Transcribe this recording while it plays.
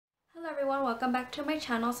everyone, welcome back to my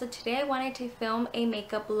channel. So today I wanted to film a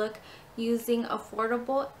makeup look using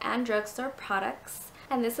affordable and drugstore products,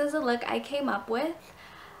 and this is a look I came up with.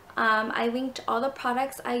 I linked all the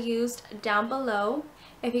products I used down below.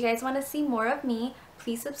 If you guys want to see more of me,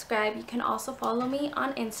 please subscribe. You can also follow me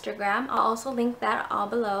on Instagram. I'll also link that all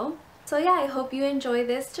below. So yeah, I hope you enjoy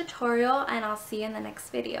this tutorial and I'll see you in the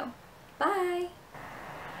next video. Bye!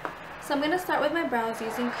 So I'm going to start with my brows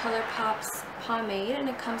using ColourPop's pomade, and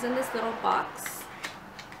it comes in this little box.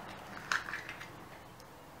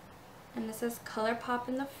 And it says ColourPop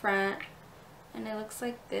in the front, and it looks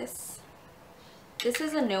like this. This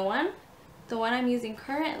is a new one. The one I'm using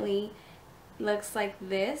currently looks like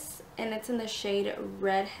this, and it's in the shade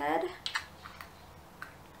Redhead.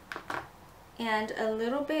 And a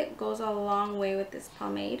little bit goes a long way with this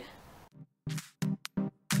pomade.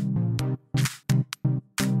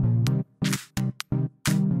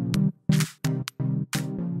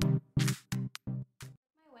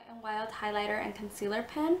 Wild highlighter and concealer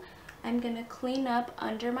pen, I'm gonna clean up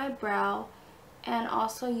under my brow and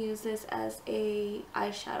also use this as a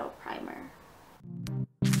eyeshadow primer.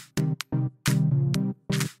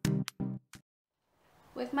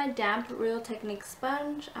 With my damp Real Technique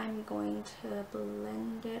sponge, I'm going to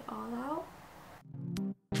blend it all out.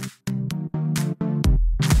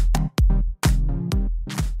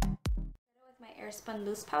 With my Airspun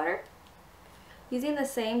Loose powder, using the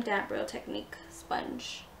same damp Real Technique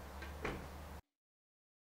sponge.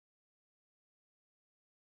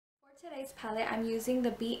 For today's palette, I'm using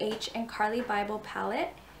the BH and Carli Bybel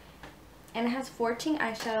palette, and it has 14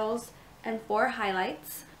 eyeshadows and 4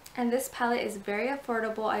 highlights. And this palette is very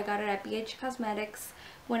affordable. I got it at BH Cosmetics.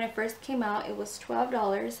 When it first came out, it was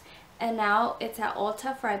 $12, and now it's at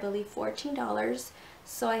Ulta for, I believe, $14.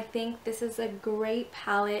 So I think this is a great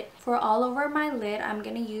palette. For all over my lid, I'm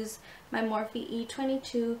going to use my Morphe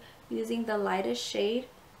E22 using the lightest shade,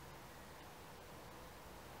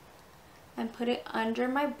 and put it under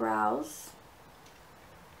my brows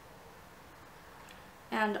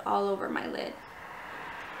and all over my lid.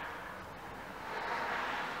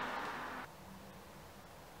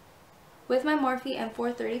 With my Morphe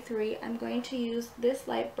M433, I'm going to use this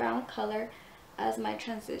light brown color as my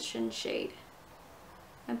transition shade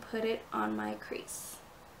and put it on my crease.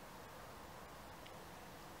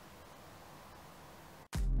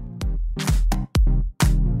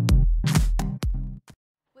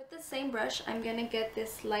 Same brush, I'm gonna get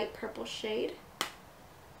this light purple shade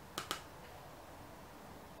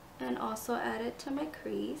and also add it to my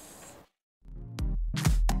crease.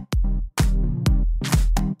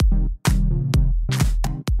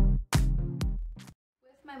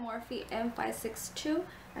 With my Morphe M562,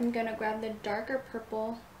 I'm gonna grab the darker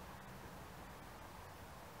purple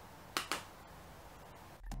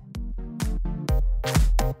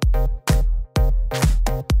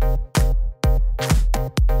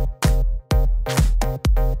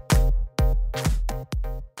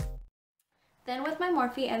Then with my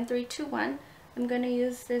Morphe M321, I'm going to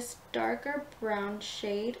use this darker brown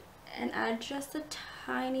shade and add just a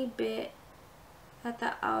tiny bit at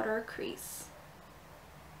the outer crease.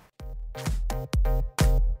 Then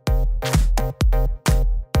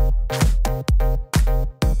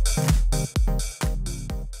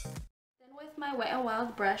with my Wet n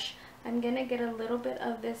Wild brush, I'm going to get a little bit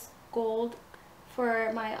of this gold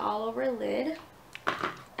for my all over lid.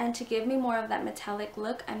 And to give me more of that metallic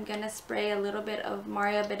look, I'm going to spray a little bit of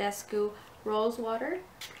Mario Badescu Rosewater.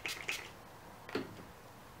 Then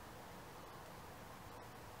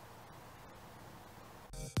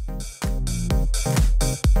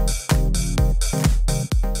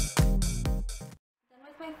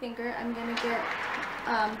with my finger, I'm going to get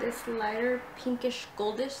this lighter pinkish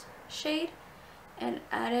goldish shade and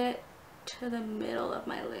add it to the middle of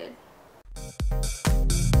my lid.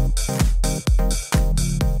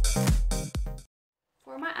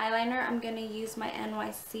 For my eyeliner, I'm going to use my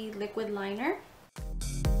NYC liquid liner.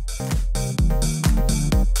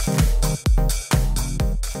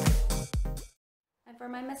 And for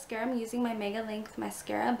my mascara, I'm using my Mega Length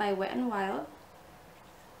Mascara by Wet n Wild.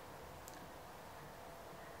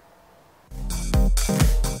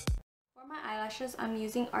 For my eyelashes, I'm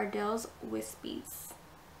using Ardell's Wispies.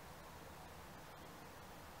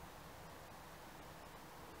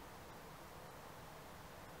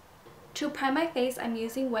 To prime my face, I'm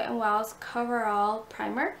using Wet n Wild's Coverall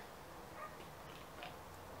Primer.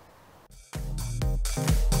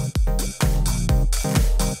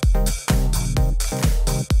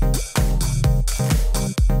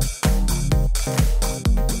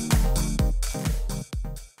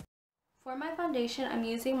 For my foundation, I'm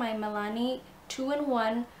using my Milani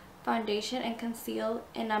 2-in-1 foundation and conceal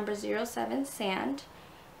in number 07 Sand.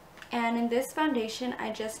 And in this foundation,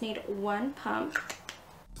 I just need one pump.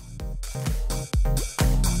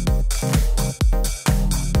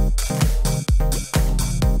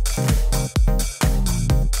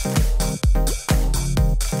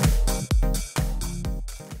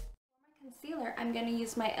 I'm going to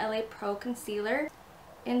use my LA Pro Concealer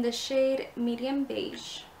in the shade Medium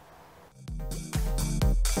Beige.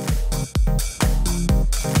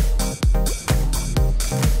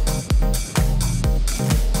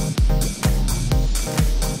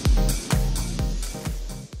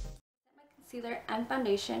 My concealer and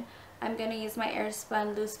foundation, I'm going to use my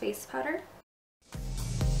Airspun Loose Face Powder.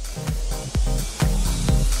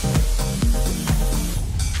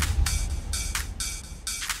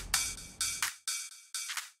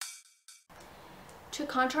 To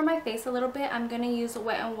contour my face a little bit, I'm going to use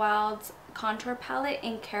Wet n Wild's contour palette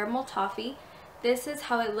in Caramel Toffee. This is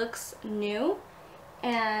how it looks new,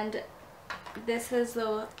 and this is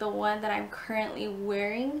the one that I'm currently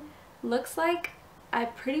wearing. Looks like I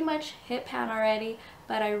pretty much hit pan already,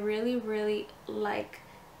 but I really like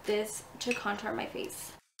this to contour my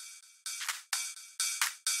face.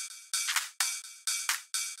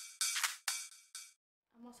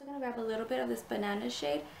 I'm also going to grab a little bit of this banana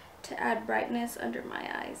shade to add brightness under my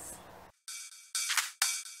eyes.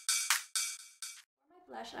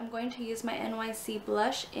 For my blush, I'm going to use my NYC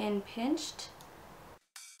blush in Pinched.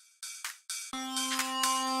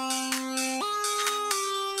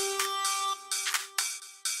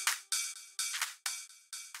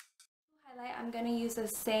 Highlight, I'm going to use the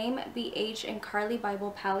same BH and Carli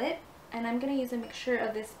Bybel palette, and I'm going to use a mixture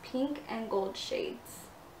of this pink and gold shades.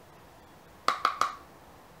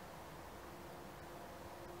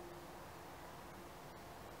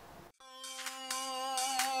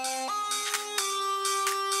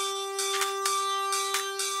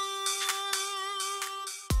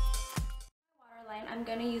 I'm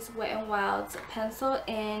going to use Wet n Wild's pencil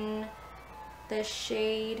in the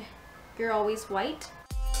shade You're Always White.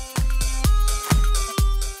 As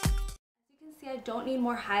you can see, I don't need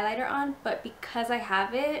more highlighter on, but because I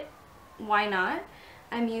have it, why not?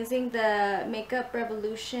 I'm using the Makeup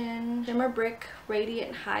Revolution Shimmer Brick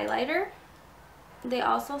Radiant Highlighter. They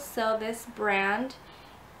also sell this brand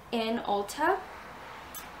in Ulta,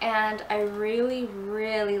 and I really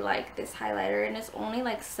like this highlighter, and it's only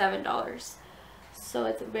like $7. So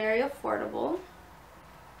it's very affordable.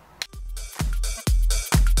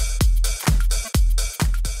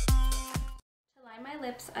 To line my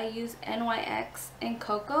lips, I use NYX in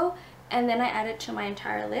Cocoa, and then I add it to my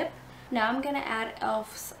entire lip. Now I'm going to add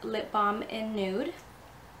e.l.f.'s lip balm in Nude.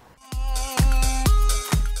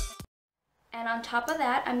 And on top of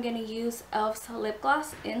that, I'm going to use e.l.f.'s lip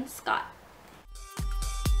gloss in Scott.